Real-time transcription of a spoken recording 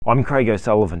I'm Craig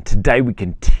O'Sullivan. Today we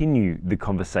continue the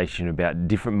conversation about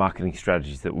different marketing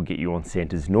strategies that will get you on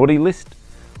Santa's naughty list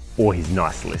or his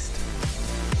nice list.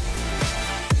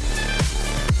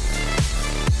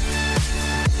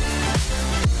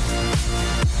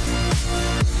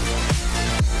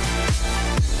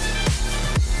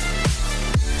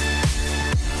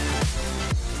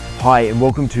 Hi and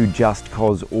welcome to Just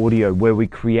Cause Audio, where we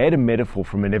create a metaphor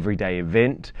from an everyday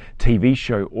event, TV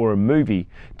show or a movie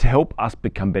to help us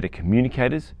become better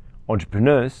communicators,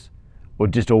 entrepreneurs, or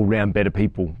just all-round better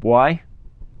people. Why?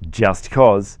 Just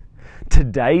cause.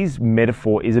 Today's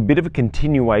metaphor is a bit of a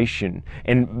continuation,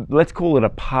 and let's call it a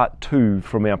part 2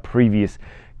 from our previous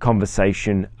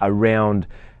conversation around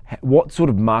what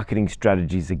sort of marketing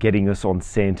strategies are getting us on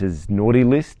Santa's naughty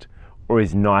list or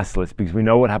his nice list, because we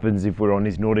know what happens if we're on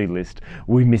his naughty list.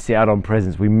 We miss out on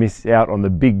presents, we miss out on the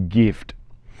big gift.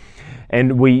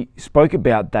 And we spoke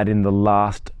about that in the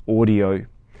last audio.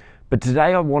 But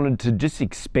today I wanted to just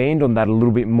expand on that a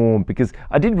little bit more, because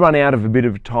I did run out of a bit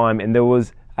of time, and there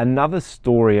was another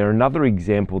story or another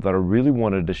example that I really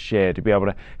wanted to share to be able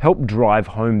to help drive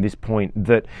home this point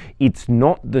that it's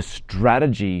not the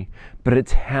strategy, but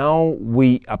it's how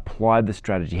we apply the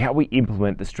strategy, how we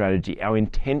implement the strategy, our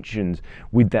intentions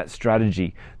with that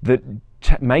strategy that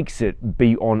makes it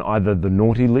be on either the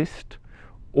naughty list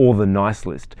or the nice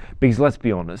list. Because let's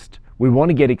be honest, we want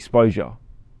to get exposure,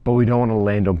 but we don't want to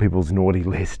land on people's naughty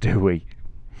list, do we?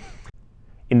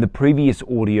 In the previous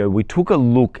audio, we took a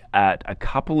look at a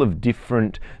couple of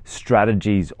different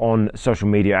strategies on social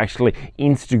media, actually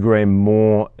Instagram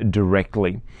more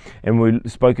directly. And we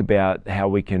spoke about how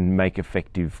we can make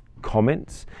effective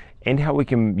comments and how we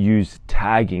can use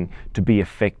tagging to be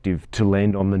effective to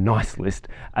land on the nice list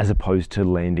as opposed to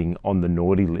landing on the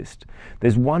naughty list.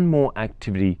 There's one more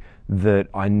activity that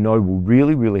I know will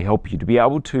really help you to be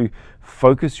able to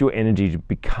focus your energy to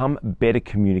become better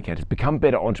communicators, become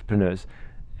better entrepreneurs,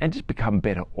 and just become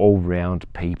better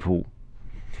all-round people.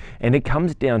 And it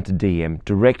comes down to DM,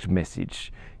 direct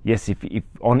message. Yes, if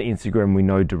on Instagram we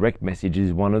know direct message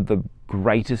is one of the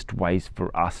greatest ways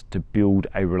for us to build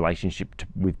a relationship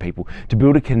with people, to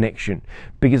build a connection.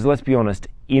 Because let's be honest,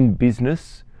 in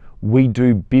business, we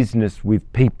do business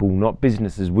with people, not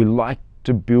businesses. We like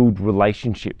to build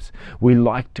relationships. We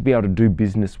like to be able to do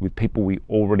business with people we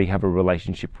already have a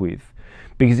relationship with.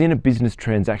 Because in a business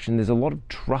transaction, there's a lot of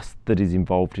trust that is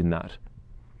involved in that.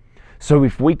 So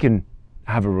if we can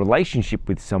have a relationship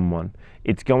with someone,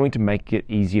 it's going to make it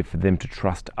easier for them to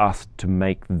trust us to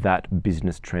make that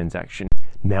business transaction.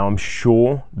 Now, I'm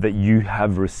sure that you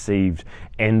have received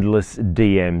endless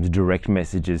DMs, direct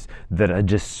messages that are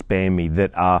just spammy,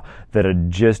 that are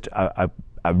just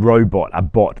a robot, a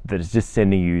bot that is just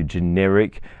sending you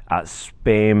generic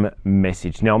spam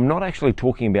message. Now, I'm not actually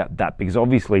talking about that, because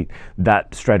obviously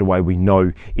that straight away we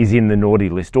know is in the naughty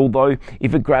list. Although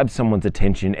if it grabs someone's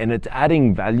attention and it's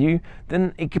adding value,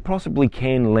 then it could possibly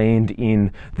can land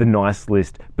in the nice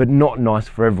list, but not nice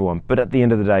for everyone. But at the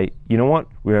end of the day, you know what?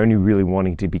 We're only really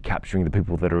wanting to be capturing the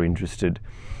people that are interested.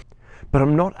 But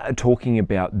I'm not talking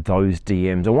about those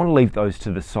DMs. I want to leave those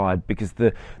to the side, because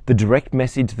the direct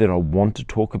message that I want to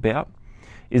talk about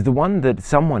is the one that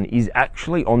someone is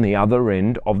actually on the other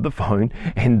end of the phone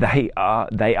and they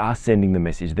are sending the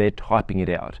message, they're typing it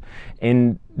out.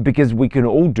 And because we can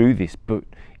all do this, but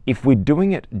if we're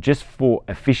doing it just for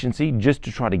efficiency, just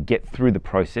to try to get through the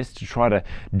process, to try to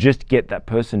just get that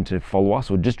person to follow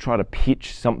us or just try to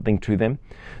pitch something to them,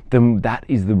 then that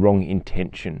is the wrong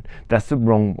intention. That's the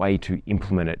wrong way to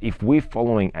implement it. If we're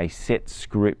following a set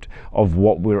script of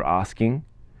what we're asking,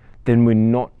 then we're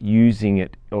not using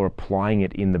it or applying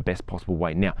it in the best possible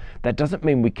way. Now, that doesn't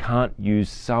mean we can't use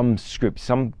some script,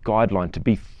 some guideline to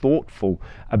be thoughtful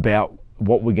about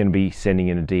what we're going to be sending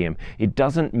in a DM. It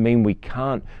doesn't mean we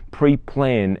can't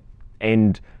pre-plan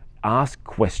and ask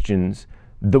questions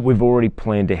that we've already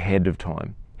planned ahead of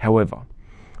time. However,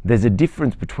 there's a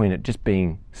difference between it just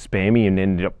being spammy and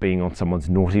ended up being on someone's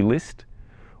naughty list,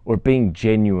 or it being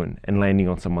genuine and landing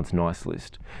on someone's nice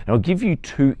list. And I'll give you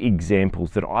 2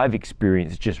 examples that I've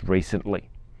experienced just recently.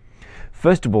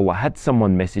 First of all, I had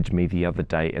someone message me the other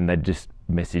day and they just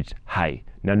messaged, "Hey."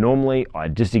 Now, normally I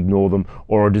just ignore them,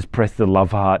 or I'll just press the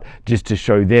love heart just to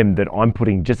show them that I'm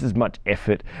putting just as much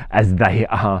effort as they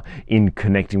are in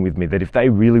connecting with me. That if they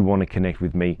really want to connect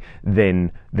with me,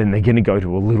 then they're going to go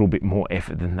to a little bit more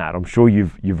effort than that. I'm sure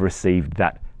you've received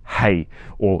that "hey"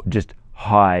 or just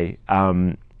 "hi"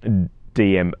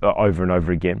 DM over and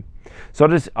over again. So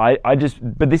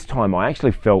but this time I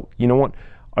actually felt, you know what?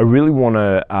 I really want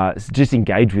to just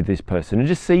engage with this person and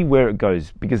just see where it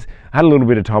goes, because I had a little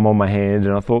bit of time on my hand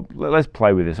and I thought, let's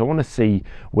play with this. I want to see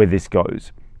where this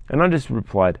goes. And I just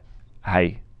replied,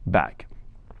 hey, back.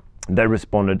 They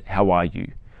responded, how are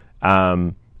you?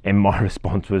 And my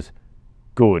response was,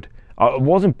 good. I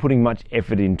wasn't putting much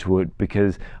effort into it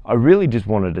because I really just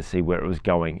wanted to see where it was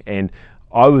going. And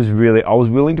I was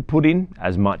willing to put in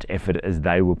as much effort as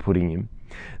they were putting in.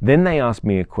 Then they asked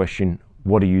me a question,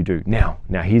 what do you do? Now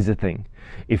here's the thing.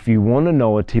 If you want to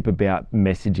know a tip about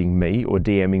messaging me or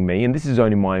DMing me, and this is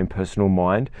only my own personal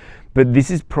mind, but this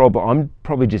is I'm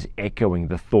probably just echoing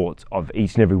the thoughts of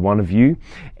each and every one of you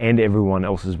and everyone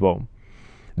else as well.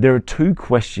 There are 2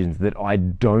 questions that I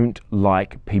don't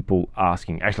like people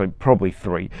asking. Actually, probably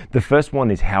 3. The first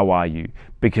one is, how are you?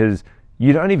 Because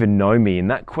you don't even know me, and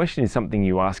that question is something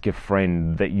you ask a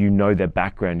friend that you know their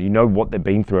background, you know what they've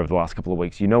been through over the last couple of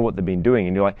weeks, you know what they've been doing,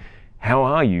 and you're like, how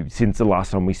are you since the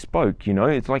last time we spoke? You know,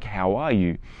 it's like, how are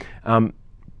you?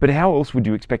 But how else would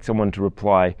you expect someone to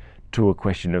reply to a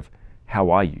question of, how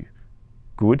are you?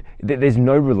 Good. There's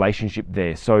no relationship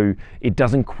there, so it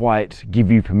doesn't quite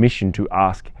give you permission to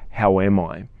ask, how am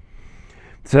I?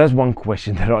 So that's one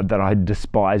question that I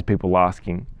despise people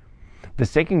asking. The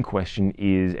second question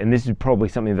is, and this is probably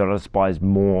something that I despise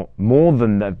more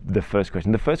than the first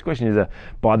question. The first question is a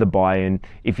by the by, and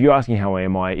if you're asking how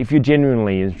am I, if you're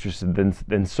genuinely interested,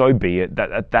 then so be it.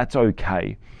 That's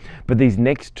okay. But these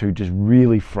next 2 just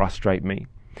really frustrate me.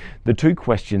 The 2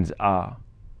 questions are,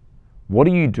 what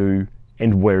do you do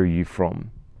and where are you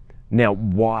from? Now,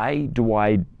 why do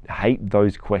I hate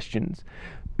those questions?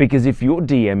 Because if you're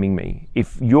DMing me,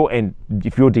 if you're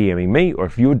DMing me, or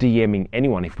if you're DMing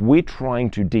anyone, if we're trying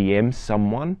to DM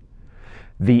someone,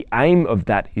 the aim of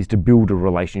that is to build a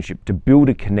relationship, to build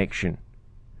a connection.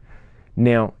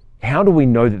 Now, how do we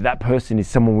know that that person is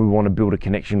someone we want to build a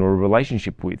connection or a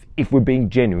relationship with? If we're being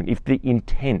genuine, if the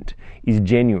intent is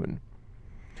genuine.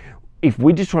 If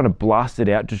we're just trying to blast it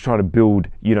out, just trying to build,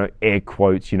 air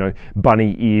quotes,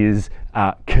 bunny ears,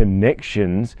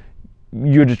 connections,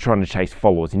 you're just trying to chase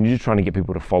followers, and you're just trying to get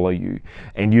people to follow you,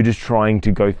 and you're just trying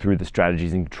to go through the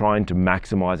strategies and trying to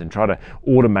maximize and try to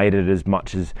automate it as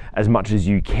much as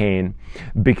you can,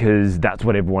 because that's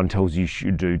what everyone tells you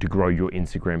should do to grow your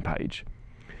Instagram page.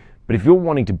 But if you're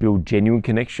wanting to build genuine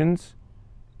connections,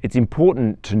 it's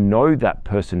important to know that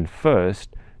person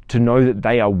first, to know that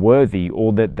they are worthy,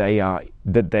 or that they're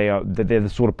the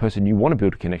sort of person you want to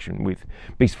build a connection with.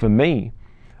 Because for me,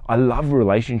 I love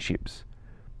relationships.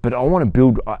 But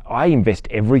I invest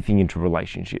everything into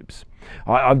relationships.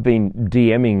 I've been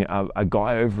DMing a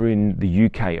guy over in the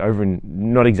UK, over in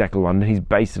not exactly London. He's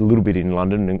based a little bit in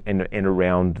London and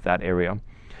around that area.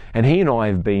 And he and I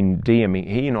have been DMing.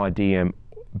 He and I DM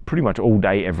pretty much all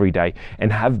day, every day,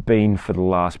 and have been for the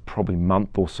last probably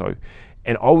month or so.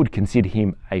 And I would consider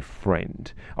him a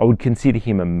friend. I would consider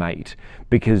him a mate,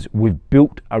 because we've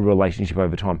built a relationship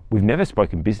over time. We've never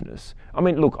spoken business. I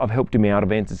mean, look, I've helped him out.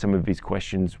 I've answered some of his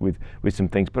questions with some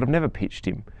things, but I've never pitched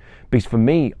him. Because for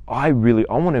me, I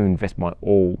want to invest my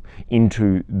all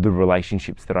into the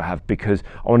relationships that I have, because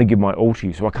I want to give my all to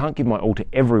you. So I can't give my all to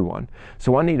everyone.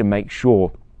 So I need to make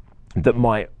sure that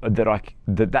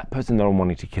that person that I'm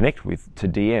wanting to connect with, to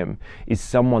DM, is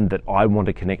someone that I want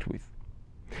to connect with.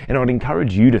 And I'd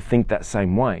encourage you to think that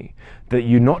same way, that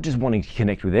you're not just wanting to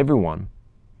connect with everyone.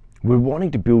 We're wanting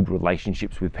to build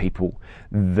relationships with people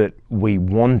that we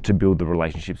want to build the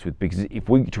relationships with, because if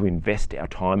we're to invest our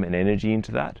time and energy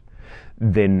into that,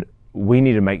 then we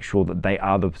need to make sure that they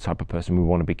are the type of person we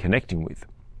want to be connecting with.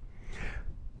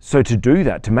 So to do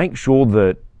that, to make sure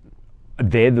that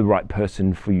they're the right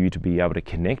person for you to be able to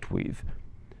connect with,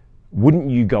 wouldn't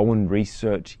you go and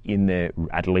research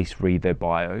at least read their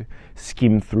bio,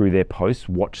 skim through their posts,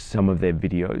 watch some of their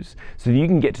videos, so that you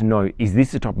can get to know, is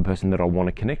this the type of person that I want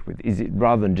to connect with? Is it,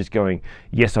 rather than just going,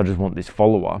 yes, I just want this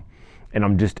follower, and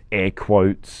I'm just air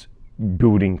quotes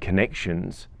building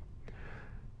connections.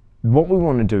 What we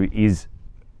want to do is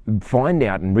find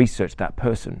out and research that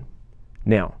person.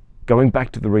 Now, going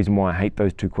back to the reason why I hate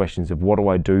those 2 questions of what do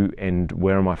I do and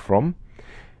where am I from,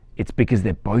 it's because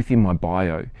they're both in my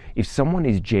bio. If someone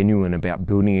is genuine about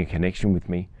building a connection with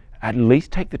me, at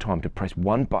least take the time to press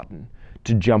one button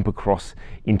to jump across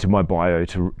into my bio,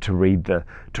 to read my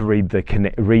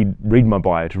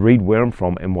bio, to read where I'm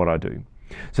from and what I do.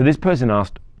 So this person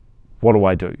asked, what do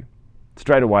I do?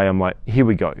 Straight away I'm like, here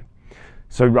we go.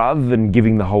 So rather than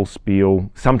giving the whole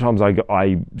spiel, sometimes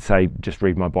I say, just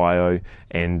read my bio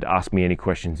and ask me any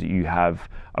questions that you have.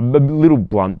 I'm a little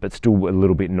blunt, but still a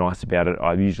little bit nice about it.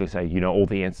 I usually say, all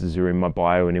the answers are in my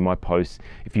bio and in my posts.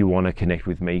 If you want to connect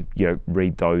with me,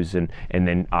 read those and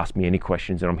then ask me any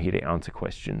questions, and I'm here to answer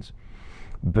questions.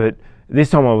 But this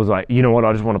time I was like, you know what,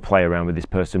 I just want to play around with this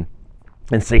person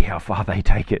and see how far they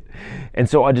take it. And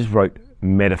so I just wrote,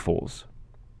 metaphors.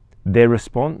 Their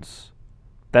response,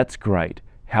 that's great.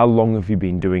 How long have you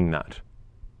been doing that?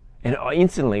 And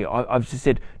I've just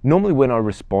said, normally when I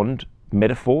respond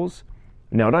metaphors,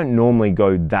 now I don't normally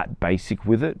go that basic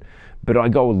with it, but I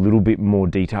go a little bit more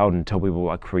detailed and tell people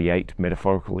I create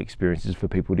metaphorical experiences for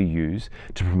people to use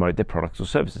to promote their products or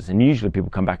services. And usually people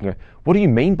come back and go, what do you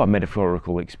mean by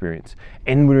metaphorical experience?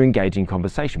 And we're engaging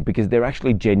conversation because they're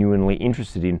actually genuinely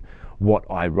interested in what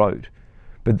I wrote.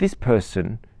 But this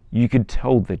person, you could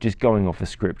tell they're just going off a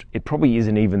script. It probably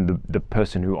isn't even the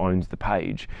person who owns the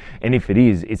page. And if it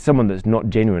is, it's someone that's not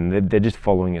genuine. They're just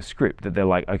following a script that they're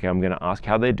like, okay, I'm going to ask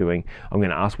how they're doing. I'm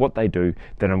going to ask what they do.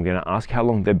 Then I'm going to ask how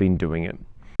long they've been doing it.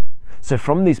 So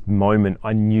from this moment,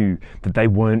 I knew that they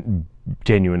weren't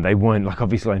genuine. They weren't, like,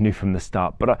 obviously I knew from the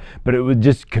start, but it was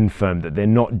just confirmed that they're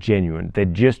not genuine. They're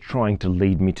just trying to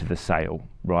lead me to the sale,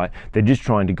 right? They're just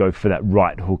trying to go for that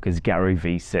right hook, as Gary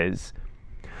Vee says.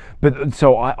 But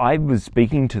so I was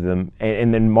speaking to them,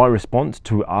 and then my response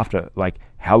to after, like,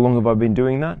 how long have I been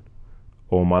doing that?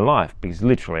 All my life, because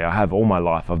literally I have all my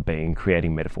life I've been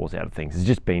creating metaphors out of things. It's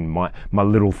just been my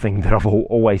little thing that I've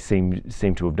always seemed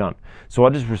to have done. So I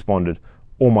just responded,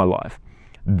 all my life.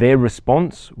 Their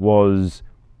response was,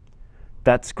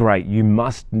 that's great, you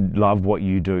must love what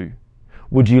you do.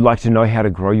 Would you like to know how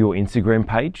to grow your Instagram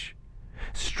page?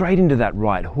 Straight into that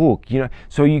right hook,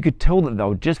 so you could tell that they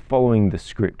were just following the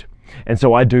script. And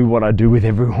so I do what I do with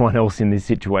everyone else in this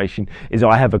situation, is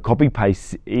I have a copy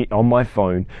paste on my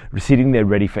phone sitting there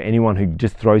ready for anyone who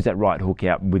just throws that right hook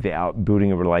out without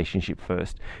building a relationship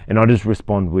first. And I just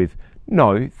respond with,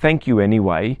 no, thank you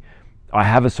anyway. I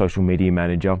have a social media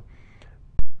manager,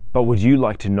 but would you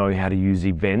like to know how to use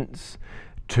events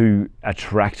to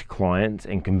attract clients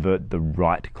and convert the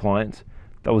right clients?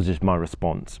 That was just my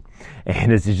response.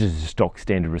 And it's just a stock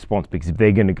standard response, because if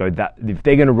they're going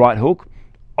to right hook,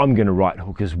 I'm going to right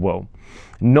hook as well,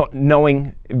 not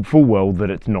knowing full well that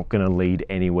it's not going to lead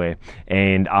anywhere.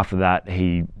 And after that,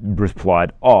 he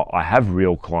replied, oh, I have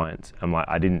real clients. I'm like,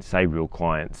 I didn't say real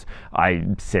clients. I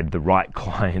said the right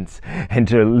clients. And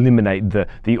to eliminate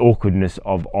the awkwardness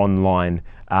of online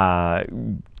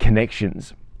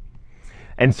connections.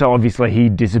 And so obviously he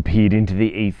disappeared into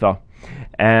the ether.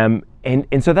 And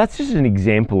so that's just an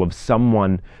example of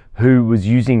someone who was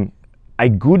using a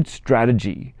good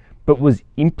strategy, but was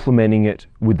implementing it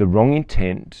with the wrong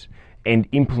intent and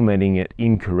implementing it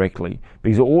incorrectly,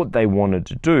 because all they wanted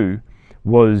to do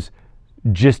was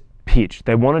just pitch.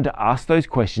 They wanted to ask those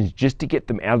questions just to get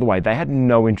them out of the way. They had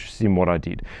no interest in what I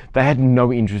did. They had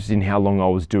no interest in how long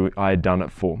I had done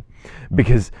it for.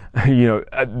 Because,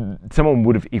 someone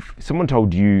would have, if someone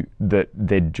told you that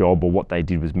their job or what they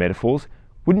did was metaphors,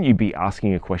 wouldn't you be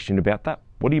asking a question about that?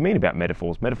 What do you mean about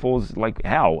metaphors? Metaphors, like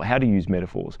how to use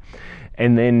metaphors?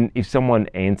 And then if someone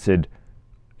answered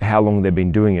how long they've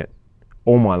been doing it,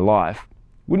 all my life,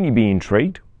 wouldn't you be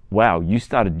intrigued? Wow, you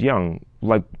started young.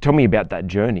 Like, tell me about that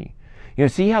journey.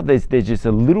 See how there's just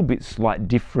a little bit slight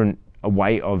different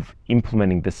way of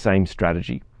implementing the same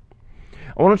strategy.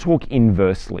 I want to talk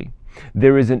inversely.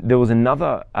 There was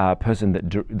another person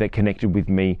that connected with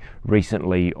me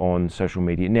recently on social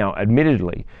media. Now,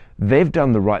 admittedly, they've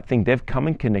done the right thing. They've come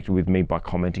and connected with me by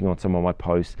commenting on some of my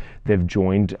posts. They've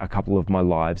joined a couple of my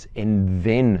lives, and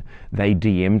then they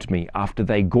DM'd me after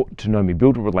they got to know me,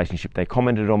 built a relationship. They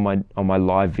commented on my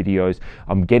live videos.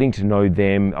 I'm getting to know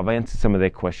them. I've answered some of their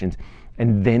questions,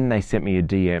 and then they sent me a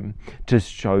DM to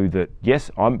show that, yes,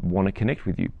 I want to connect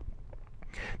with you.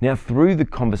 Now, through the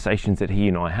conversations that he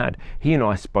and I had, he and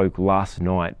I spoke last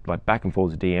night, like back and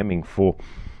forth DMing for,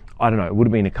 I don't know, it would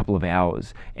have been a couple of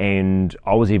hours. And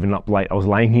I was even up late. I was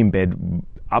laying in bed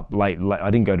up late.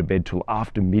 I didn't go to bed till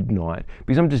after midnight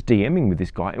because I'm just DMing with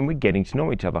this guy and we're getting to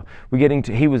know each other.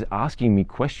 He was asking me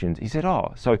questions. He said,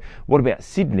 oh, so what about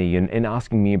Sydney? And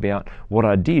asking me about what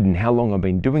I did and how long I've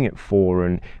been doing it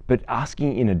for, but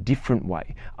asking in a different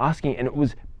way. And it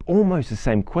was almost the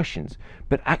same questions,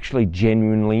 but actually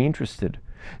genuinely interested.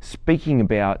 Speaking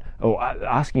about, or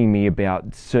asking me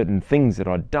about certain things that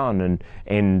I'd done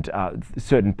and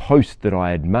certain posts that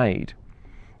I had made.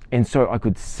 And so I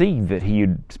could see that he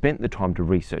had spent the time to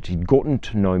research. He'd gotten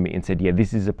to know me and said, yeah,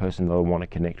 this is a person that I want to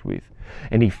connect with.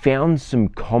 And he found some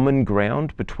common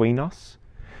ground between us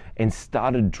and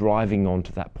started driving on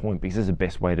to that point, because that's the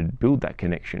best way to build that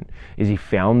connection, is he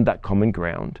found that common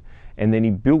ground and then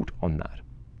he built on that,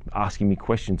 asking me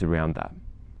questions around that.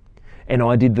 And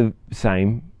I did the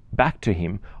same back to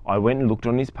him. I went and looked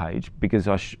on his page because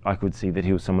I could see that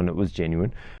he was someone that was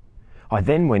genuine. I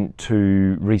then went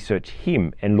to research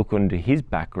him and look into his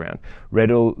background, read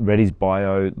his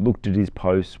bio, looked at his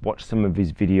posts, watched some of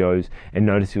his videos, and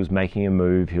noticed he was making a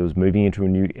move. He was moving into a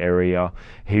new area.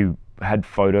 He had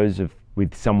photos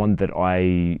with someone that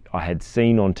I had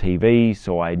seen on TV,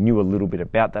 so I knew a little bit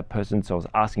about that person, so I was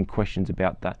asking questions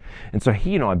about that. And so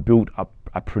he and I built up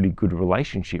a pretty good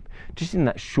relationship just in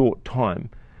that short time.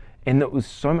 And it was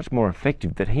so much more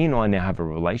effective that he and I now have a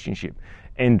relationship.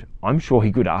 And I'm sure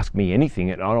he could ask me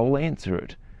anything and I'll answer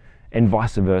it, and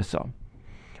vice versa.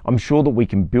 I'm sure that we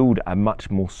can build a much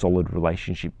more solid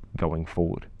relationship going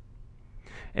forward.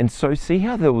 And so see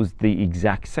how there was the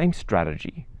exact same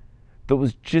strategy that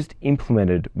was just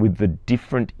implemented with the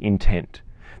different intent,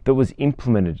 that was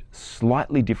implemented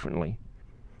slightly differently.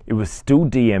 It was still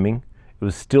DMing, it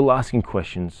was still asking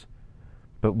questions,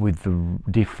 but with the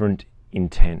different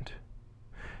intent.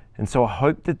 And so I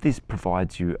hope that this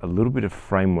provides you a little bit of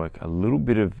framework, a little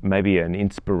bit of maybe an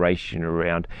inspiration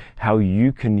around how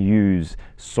you can use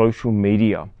social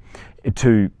media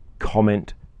to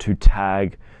comment, to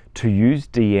tag, to use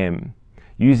DM,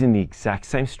 using the exact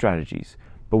same strategies,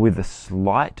 but with a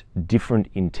slight different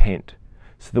intent,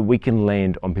 so that we can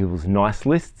land on people's nice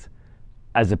lists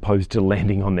as opposed to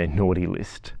landing on their naughty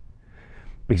list.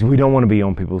 Because we don't want to be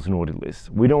on people's naughty lists.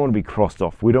 We don't want to be crossed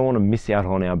off. We don't want to miss out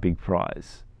on our big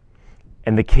prize.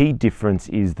 And the key difference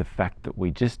is the fact that we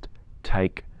just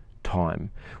take time.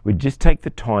 We just take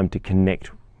the time to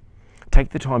connect,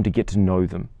 take the time to get to know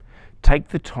them, take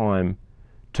the time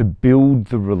to build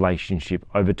the relationship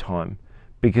over time,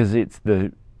 because it's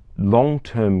the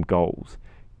long-term goals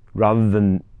rather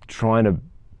than trying to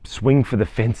swing for the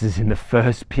fences in the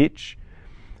first pitch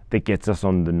that gets us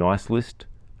on the nice list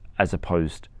as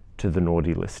opposed to the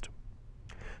naughty list.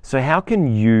 So how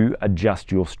can you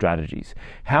adjust your strategies?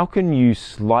 How can you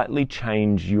slightly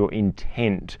change your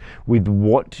intent with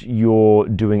what you're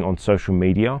doing on social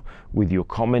media, with your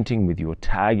commenting, with your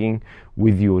tagging,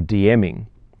 with your DMing,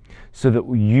 so that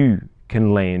you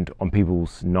can land on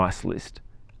people's nice list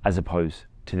as opposed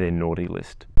to their naughty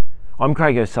list? I'm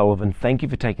Craig O'Sullivan. Thank you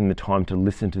for taking the time to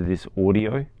listen to this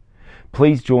audio.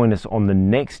 Please join us on the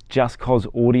next Just Cause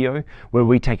audio, where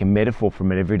we take a metaphor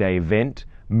from an everyday event,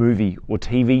 movie or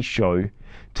TV show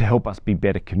to help us be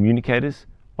better communicators,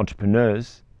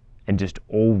 entrepreneurs, and just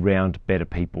all-round better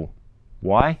people.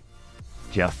 Why?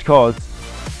 Just cause.